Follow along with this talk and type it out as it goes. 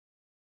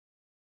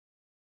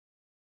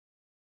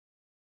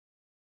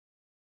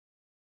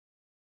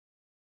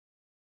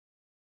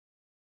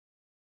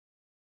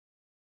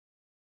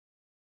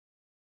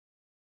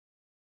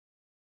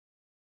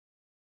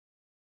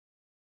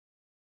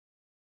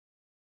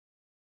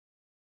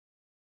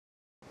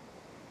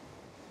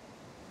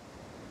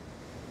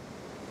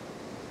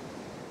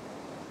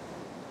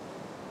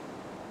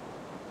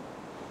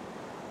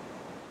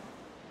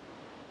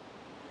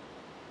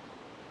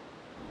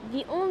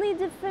The only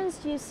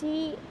difference you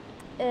see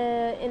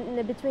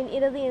between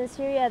Italy and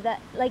Syria, that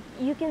like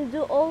you can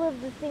do all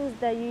of the things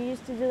that you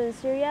used to do in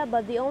Syria,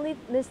 but the only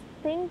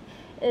thing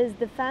is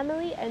the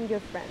family and your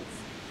friends.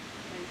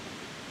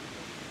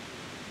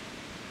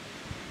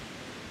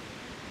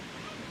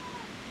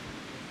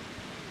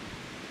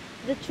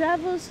 The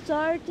travel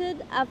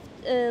started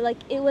after, like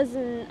it was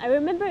in, I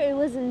remember it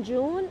was in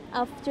June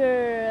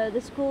after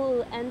the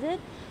school ended.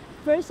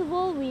 First of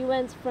all, we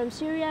went from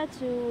Syria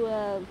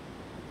to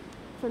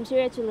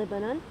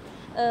Lebanon.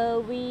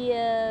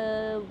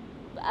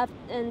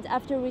 And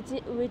after we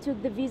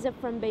took the visa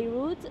from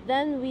Beirut,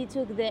 then we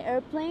took the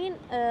airplane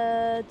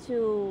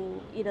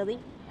to Italy.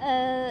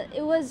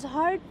 It was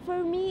hard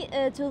for me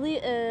to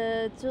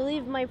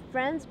leave my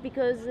friends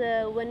because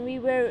when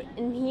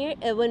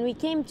we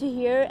came to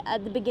here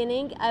at the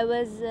beginning, I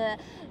was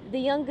the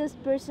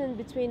youngest person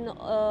between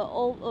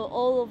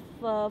all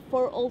of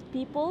 4 old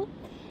people,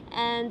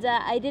 and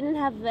I didn't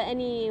have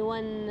any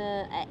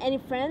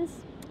friends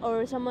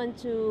or someone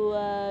to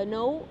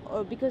know,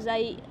 or because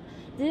I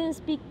didn't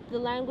speak the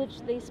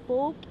language they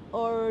spoke,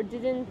 or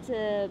didn't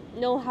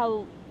know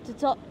how to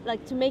talk,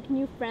 like to make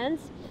new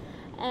friends.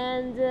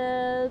 And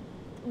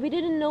we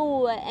didn't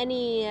know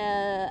any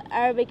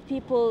Arabic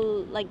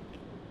people like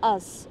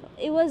us.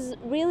 It was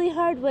really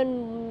hard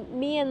when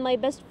me and my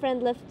best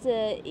friend left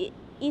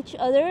each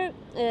other.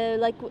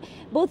 Like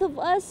both of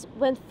us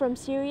went from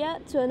Syria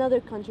to another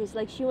countries.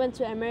 Like she went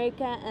to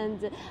America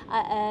and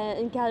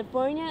in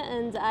California,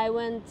 and I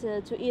went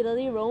to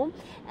Italy, Rome.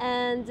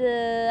 And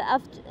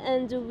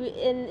and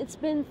it's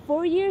been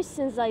 4 years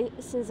since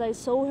I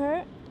saw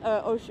her,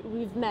 or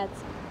we've met.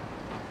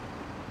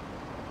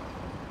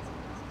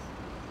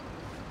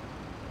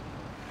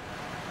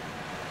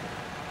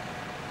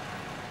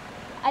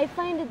 I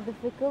find it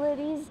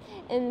difficulties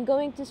in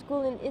going to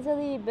school in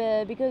Italy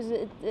because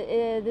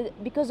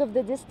of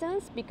the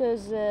distance,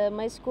 because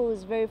my school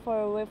is very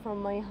far away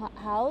from my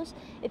house.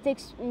 It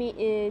takes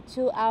me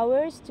 2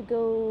 hours to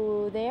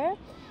go there,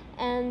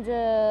 and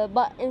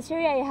but in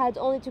Syria I had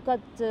only to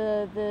cut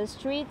the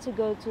street to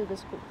go to the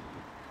school.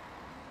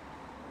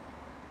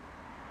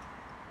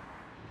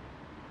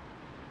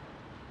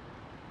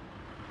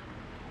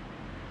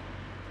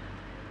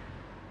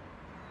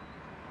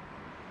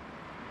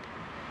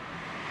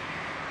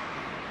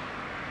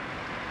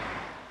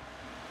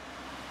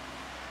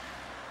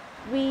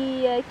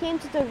 We came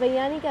to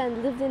Torvaianica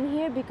and lived in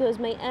here because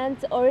my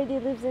aunt already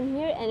lives in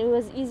here, and it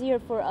was easier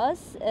for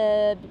us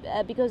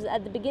because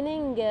at the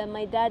beginning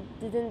my dad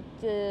didn't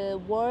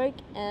work,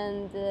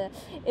 and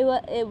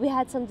we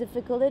had some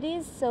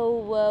difficulties,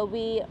 so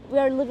we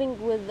are living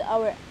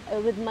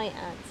with my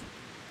aunt.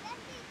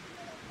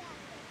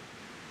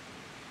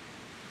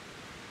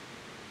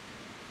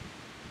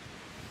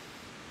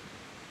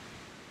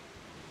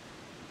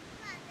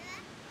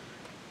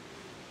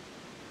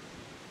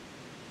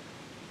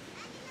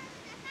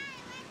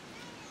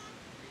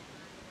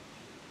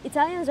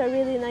 Italians are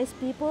really nice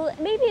people.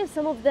 Maybe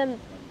some of them,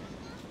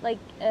 like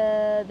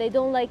they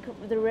don't like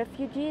the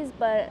refugees,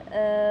 but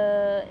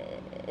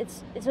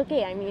it's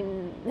okay. I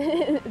mean,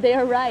 they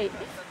are right.